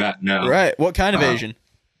I'm learning that now. Right. What kind of Asian?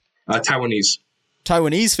 Taiwanese.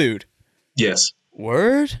 Taiwanese food? Yes.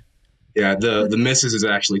 Word? Yeah, the missus is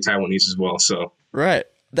actually Taiwanese as well, so. Right.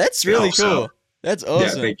 That's really cool. So, that's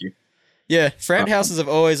awesome. Yeah, thank you. Yeah, frat houses have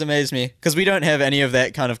always amazed me because we don't have any of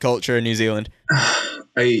that kind of culture in New Zealand.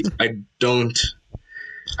 I don't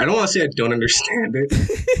want to say I don't understand it,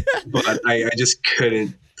 but I just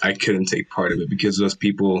couldn't take part of it because those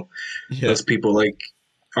people like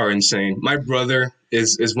are insane. My brother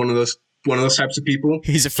is one of those types of people.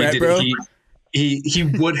 He's a frat bro. He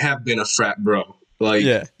would have been a frat bro. Like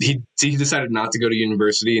he decided not to go to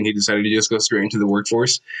university and he decided to just go straight into the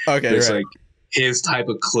workforce. Okay, it's like his type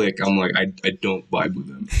of clique. I'm like I don't vibe with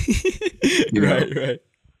him. Right.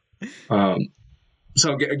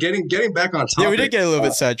 So getting back on topic. Yeah, we did get a little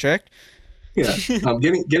bit sidetracked. Yeah.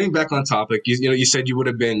 Getting back on topic. You said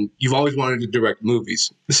you've always wanted to direct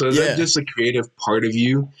movies. So is that just a creative part of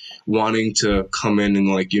you wanting to come in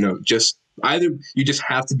and just either you just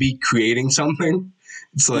have to be creating something.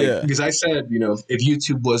 It's like because I said, if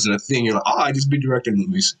YouTube wasn't a thing, you're like, I'd just be directing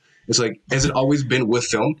movies. It's like, has it always been with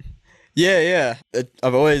film? Yeah.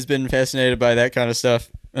 I've always been fascinated by that kind of stuff,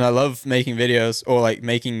 and I love making videos or like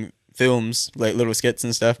making films, like little skits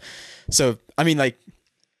and stuff. So, I mean, like,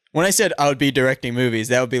 when I said I would be directing movies,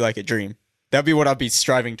 that would be like a dream. That would be what I'd be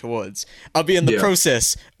striving towards. I'll be in the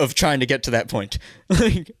process of trying to get to that point.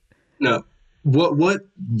 Like, no, what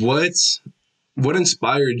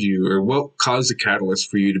inspired you, or what caused the catalyst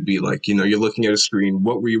for you to be like, you know, you're looking at a screen,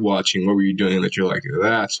 what were you watching, what were you doing that you're like,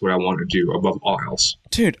 that's what I want to do above all else?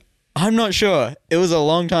 Dude, I'm not sure. It was a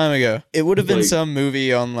long time ago. It would have been some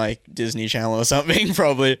movie on like Disney Channel or something,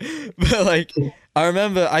 probably. But like, I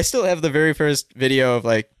remember I still have the very first video of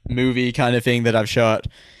like movie kind of thing that I've shot.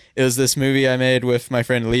 It was this movie I made with my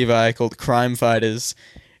friend Levi called Crime Fighters.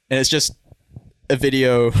 And it's just a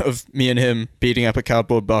video of me and him beating up a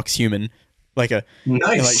cardboard box human. Like and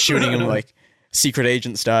like shooting him like secret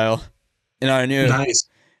agent style. And I knew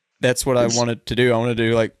that's what I wanted to do. I wanted to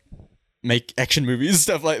do like make action movies,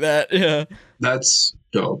 stuff like that. Yeah. That's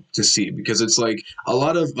dope to see, because it's like a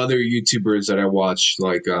lot of other YouTubers that I watch,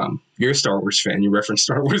 like you're a Star Wars fan. You reference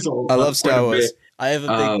Star Wars a lot. I love Star Wars. I have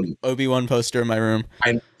a big Obi-Wan poster in my room.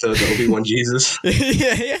 The Obi-Wan Jesus.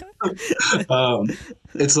 Yeah.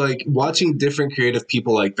 It's like watching different creative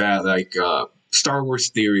people like that, like Star Wars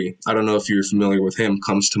Theory. I don't know if you're familiar with him,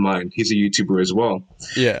 comes to mind. He's a YouTuber as well.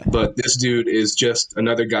 Yeah. But this dude is just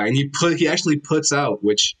another guy, and he actually puts out,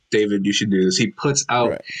 which David, you should do this. He puts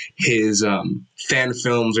out his fan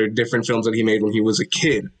films or different films that he made when he was a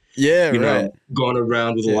kid. Yeah, you know, going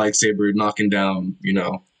around with a lightsaber, knocking down, you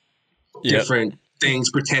know, different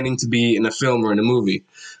things, pretending to be in a film or in a movie.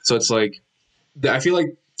 So it's like, I feel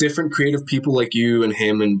like different creative people like you and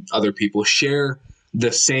him and other people share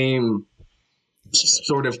the same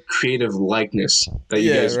sort of creative likeness that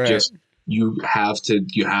you guys you have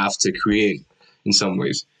to create in some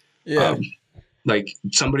ways. Like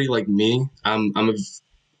somebody like me, I'm a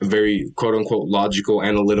very quote unquote logical,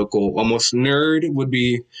 analytical, almost nerd would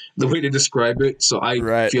be the way to describe it. So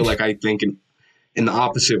I feel like I think in the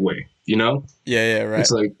opposite way, you know? Yeah, right.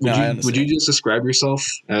 It's like, would you just describe yourself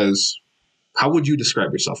as, how would you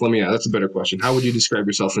describe yourself? That's a better question. How would you describe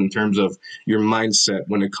yourself in terms of your mindset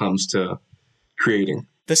when it comes to creating?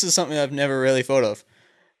 This is something I've never really thought of.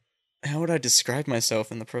 How would I describe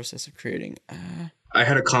myself in the process of creating? I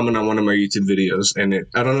had a comment on one of my YouTube videos, and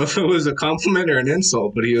I don't know if it was a compliment or an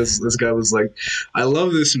insult, but this guy was like, I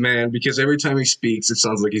love this man because every time he speaks, it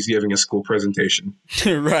sounds like he's giving a school presentation.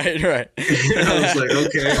 Right. And I was like,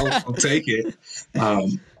 okay, I'll take it.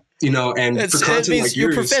 You know, and for content like yours,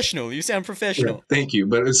 you're professional. You sound professional. Yeah, thank you.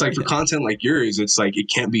 But it's like for content like yours, it's like it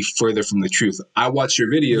can't be further from the truth. I watch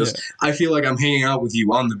your videos. Yeah. I feel like I'm hanging out with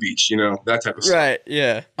you on the beach, you know, that type of stuff. Right,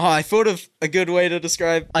 yeah. Oh, I thought of a good way to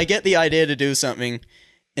describe. I get the idea to do something,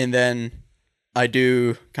 and then I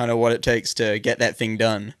do kind of what it takes to get that thing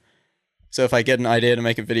done. So if I get an idea to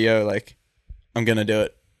make a video, like, I'm going to do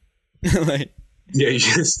it. Like, yeah,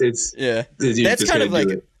 that's kind of like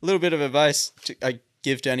a little bit of advice I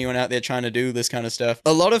give to anyone out there trying to do this kind of stuff.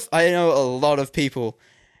 I know a lot of people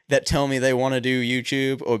that tell me they want to do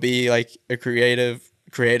YouTube or be like a creator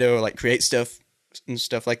or like create stuff and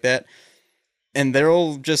stuff like that. And they're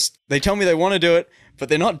all they tell me they want to do it, but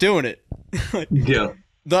they're not doing it. Yeah.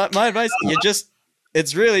 My advice,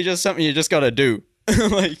 it's really just something you just got to do.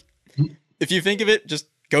 Like, if you think of it, just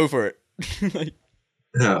go for it. Like,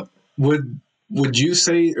 yeah. Would you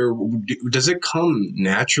say, or does it come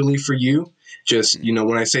naturally for you? Just, you know,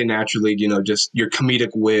 when I say naturally, you know, just your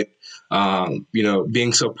comedic wit, you know,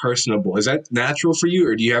 being so personable. Is that natural for you,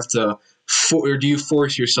 or do you have to, or do you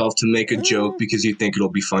force yourself to make a joke because you think it'll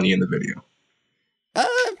be funny in the video?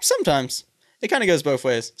 Sometimes. It kind of goes both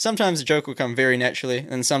ways. Sometimes a joke will come very naturally,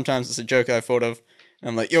 and sometimes it's a joke I thought of, and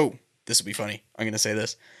I'm like, yo, this will be funny. I'm going to say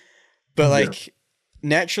this. But like,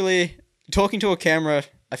 naturally, talking to a camera,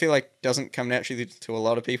 I feel like doesn't come naturally to a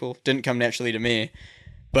lot of people. Didn't come naturally to me.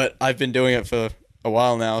 But I've been doing it for a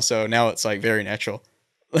while now, so now it's like very natural.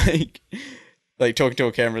 Like talking to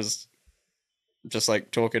a camera's just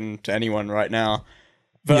like talking to anyone right now.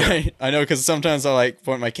 But I know, because sometimes I'll like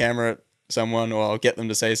point my camera at someone, or I'll get them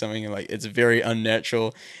to say something, and like it's very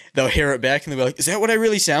unnatural. They'll hear it back and they'll be like, "Is that what I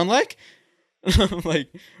really sound like?" I'm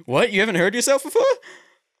like, "What? You haven't heard yourself before?"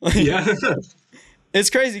 Like, yeah. It's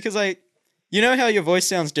crazy because like, you know how your voice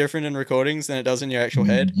sounds different in recordings than it does in your actual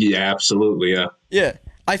head? Yeah, absolutely. Yeah. Yeah.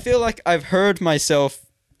 I feel like I've heard myself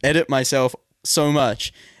edit myself so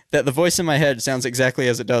much that the voice in my head sounds exactly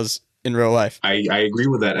as it does in real life. I agree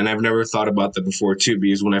with that. And I've never thought about that before too,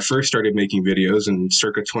 because when I first started making videos in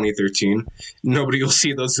circa 2013, nobody will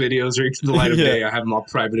see those videos or the light of Yeah. day. I have them all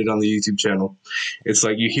privated on the YouTube channel. It's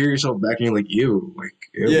like you hear yourself back and you're like, ew,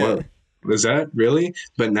 what was that really?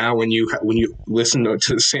 But now when you listen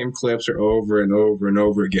to the same clips or over and over and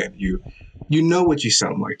over again, you know what you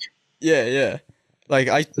sound like. Yeah. Like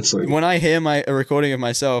It's like, when I hear a recording of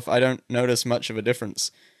myself, I don't notice much of a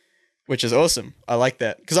difference, which is awesome. I like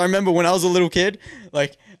that. Because I remember when I was a little kid,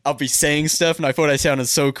 like, I'll be saying stuff and I thought I sounded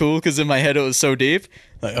so cool because in my head it was so deep.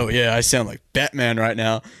 Like, oh yeah, I sound like Batman right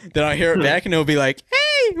now. Then I hear it back and it'll be like,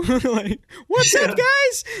 hey, like, what's up,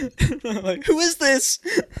 guys? Like, who is this?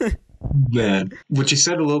 man, what you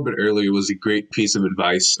said a little bit earlier was a great piece of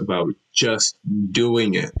advice about just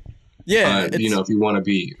doing it. Yeah. If you want to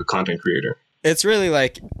be a content creator. It's really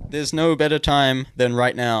like, there's no better time than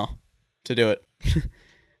right now to do it.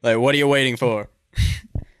 Like, what are you waiting for?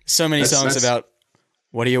 So many songs about,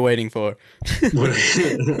 what are you waiting for? Or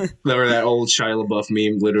that old Shia LaBeouf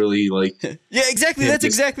meme, literally, like... Yeah, exactly. That's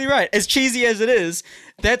exactly right. As cheesy as it is,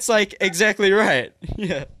 that's, like, exactly right.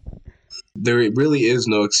 Yeah. There really is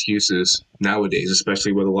no excuses nowadays,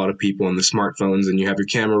 especially with a lot of people on the smartphones, and you have your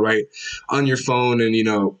camera right on your phone. And,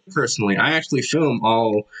 personally, I actually film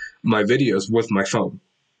all my videos with my phone.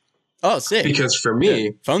 Oh, sick. Because for me...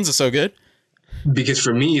 Yeah. Phones are so good. Because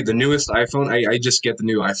for me, the newest iPhone, I just get the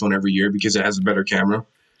new iPhone every year because it has a better camera.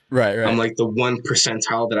 Right. I'm like the 1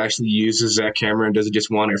 percentile that actually uses that camera and doesn't just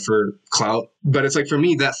want it for clout. But it's like, for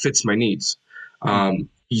me, that fits my needs.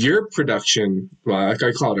 Your production, well, like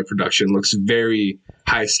I call it a production, looks very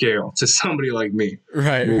high scale to somebody like me.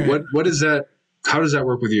 Right. What is that? How does that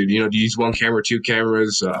work with you? Do you use one camera, 2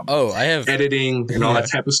 cameras? I have editing and all that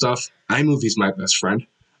type of stuff. iMovie's my best friend.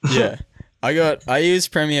 Yeah. I use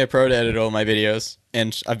Premiere Pro to edit all my videos,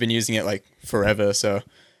 and I've been using it like forever, so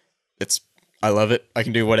I love it. I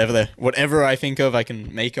can do whatever I think of, I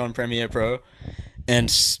can make on Premiere Pro.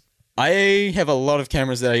 And I have a lot of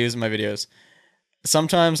cameras that I use in my videos.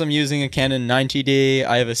 Sometimes I'm using a Canon 90D.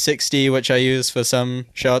 I have a 6D, which I use for some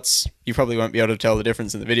shots. You probably won't be able to tell the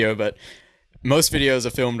difference in the video, but most videos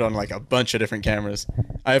are filmed on like a bunch of different cameras.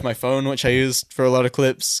 I have my phone, which I use for a lot of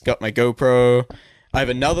clips. Got my GoPro. I have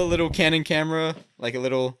another little Canon camera, like a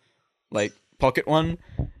little, like, pocket one.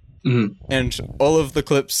 Mm-hmm. And all of the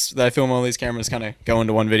clips that I film on these cameras kind of go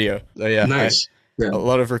into one video. So yeah, nice. A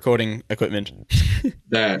lot of recording equipment.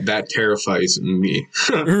 that terrifies me.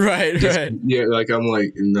 Right. Yeah, like I'm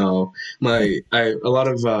like, no. My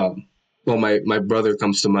brother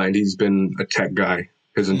comes to mind. He's been a tech guy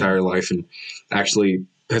his entire life and actually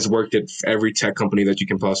has worked at every tech company that you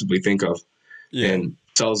can possibly think of. Yeah. And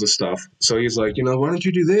sells the stuff. So he's like, why don't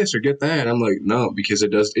you do this or get that? And I'm like, no, because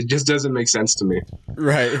it just doesn't make sense to me.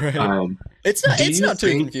 Right. It's not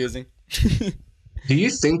too confusing. Do you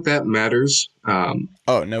think that matters?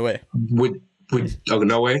 Oh, no way.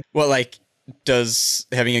 No way? Well, like, does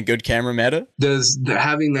having a good camera matter? Does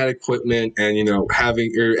having that equipment and,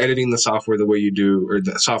 having or editing the software the way you do, or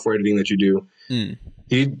the software editing that you do,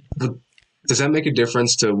 does that make a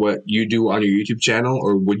difference to what you do on your YouTube channel,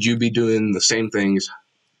 or would you be doing the same things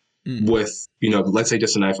with, let's say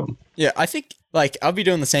just an iPhone? Yeah, I think, like, I'll be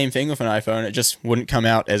doing the same thing with an iPhone. It just wouldn't come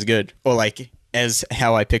out as good, or, like, as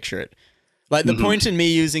how I picture it. Like, the point in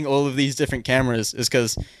me using all of these different cameras is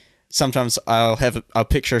because sometimes I'll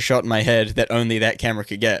picture a shot in my head that only that camera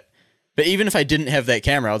could get. But even if I didn't have that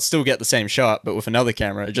camera, I'd still get the same shot, but with another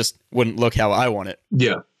camera, it just wouldn't look how I want it.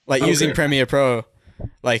 Yeah. Like, using Premiere Pro,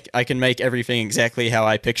 like, I can make everything exactly how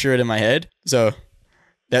I picture it in my head. So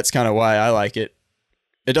that's kind of why I like it.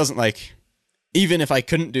 It doesn't, like, even if I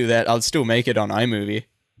couldn't do that, I'd still make it on iMovie.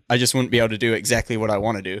 I just wouldn't be able to do exactly what I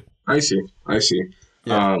want to do. I see.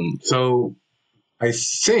 Yeah. So I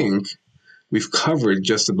think we've covered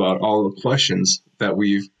just about all the questions that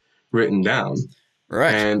we've written down.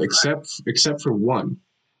 Right. And except for one.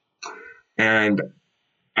 And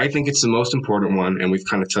I think it's the most important one, and we've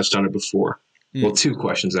kind of touched on it before. Well, 2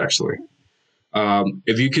 questions, actually.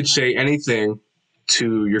 If you could say anything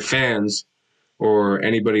to your fans or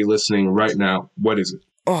anybody listening right now, what is it?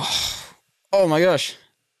 Oh my gosh.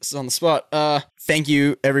 This is on the spot. Thank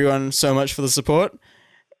you, everyone, so much for the support.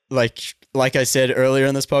 Like I said earlier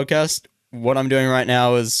in this podcast, what I'm doing right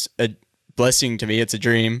now is a blessing to me. It's a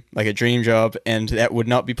dream, like a dream job, and that would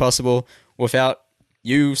not be possible without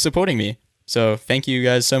you supporting me. So thank you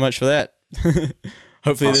guys so much for that.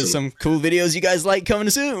 Hopefully awesome. There's some cool videos you guys like coming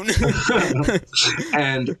soon.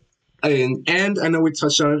 and I know we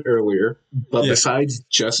touched on it earlier, but besides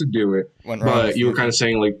just do it, but you were kind of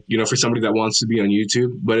saying, like, for somebody that wants to be on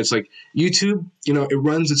YouTube, but it's like YouTube, it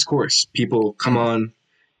runs its course. People come on,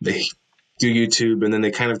 they do YouTube, and then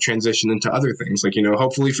they kind of transition into other things. Like,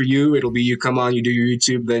 hopefully for you, it'll be you come on, you do your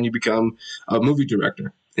YouTube, then you become a movie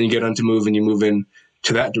director, and you get onto move and you move in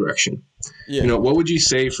to that direction. Yeah. What would you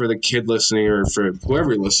say for the kid listening, or for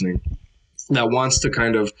whoever listening, that wants to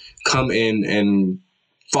kind of come in and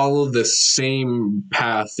follow the same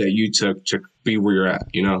path that you took to be where you're at?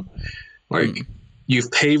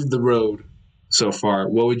 You've paved the road so far.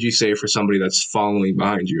 What would you say for somebody that's following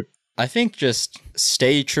behind you? I think just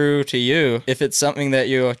stay true to you. If it's something that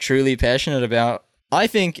you're truly passionate about, I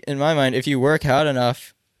think, in my mind, if you work hard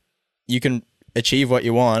enough, you can achieve what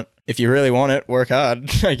you want. If you really want it, work hard,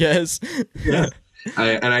 I guess. Yeah.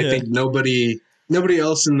 I think nobody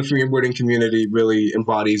else in the fingerboarding community really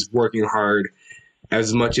embodies working hard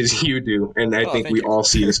as much as you do. And I think we all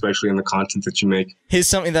see it, especially in the content that you make. Here's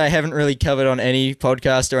something that I haven't really covered on any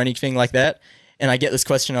podcast or anything like that, and I get this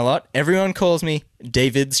question a lot. Everyone calls me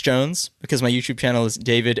David's Jones because my YouTube channel is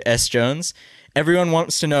David S. Jones. Everyone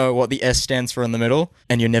wants to know what the S stands for in the middle,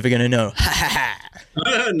 and you're never going to know.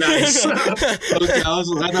 Nice. Okay, I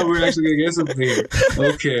thought we were actually going to get something here.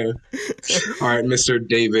 Okay. All right, Mr.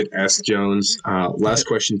 David S. Jones. Last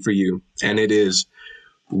question for you, and it is,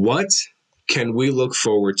 what can we look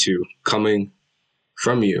forward to coming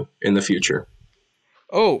from you in the future?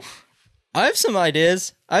 Oh, I have some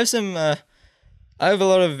ideas. I have a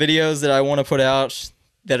lot of videos that I want to put out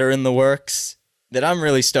that are in the works that I'm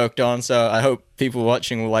really stoked on, so I hope people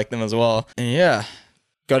watching will like them as well. And yeah,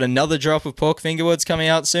 got another drop of pork fingerboards coming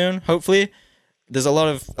out soon, hopefully. There's a lot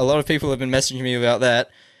of people have been messaging me about that.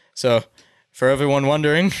 So for everyone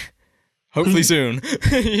wondering, hopefully soon.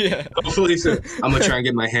 Yeah. Hopefully soon. I'm going to try and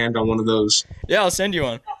get my hand on one of those. Yeah, I'll send you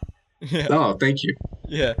one. Yeah. Oh, thank you.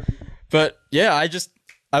 Yeah. But yeah, I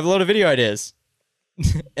have a lot of video ideas.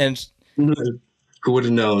 And who would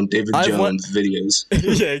have known? David Jones videos.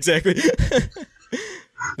 Yeah, exactly.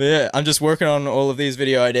 But yeah, I'm just working on all of these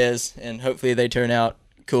video ideas, and hopefully they turn out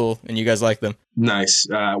cool and you guys like them. Nice.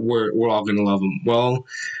 We're all gonna love them. Well,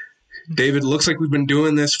 David, looks like we've been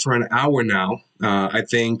doing this for an hour now. I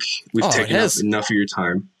think we've taken up enough of your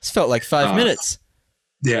time. This felt like 5 minutes.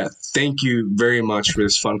 Yeah, thank you very much for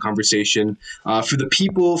this fun conversation. For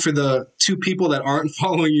the two people that aren't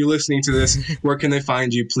following you, listening to this, where can they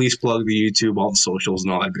find you? Please plug the YouTube, all the socials,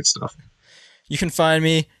 and all that good stuff. You can find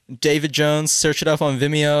me, David Jones. Search it up on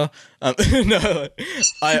Vimeo. No,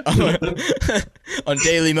 on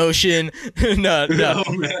Daily Motion. No.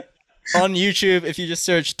 On YouTube, if you just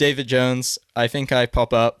search David Jones, I think I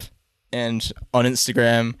pop up. And on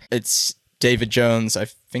Instagram, it's David Jones. I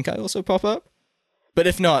think I also pop up. But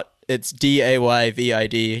if not, it's DAYVIDJONES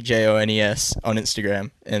on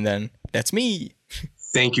Instagram. And then that's me.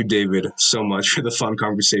 Thank you, David, so much for the fun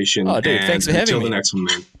conversation. Oh, dude, thanks for having me. Until the next one,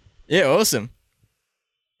 man. Yeah, awesome.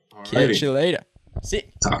 Catch you later. See.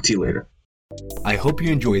 Talk to you later. I hope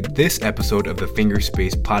you enjoyed this episode of the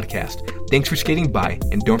Fingerspace podcast. Thanks for skating by,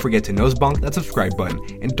 and don't forget to nosebonk that subscribe button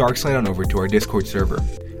and dark slide on over to our Discord server.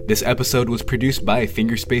 This episode was produced by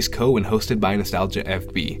Fingerspace Co. and hosted by Nostalgia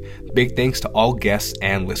FB. Big thanks to all guests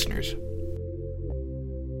and listeners.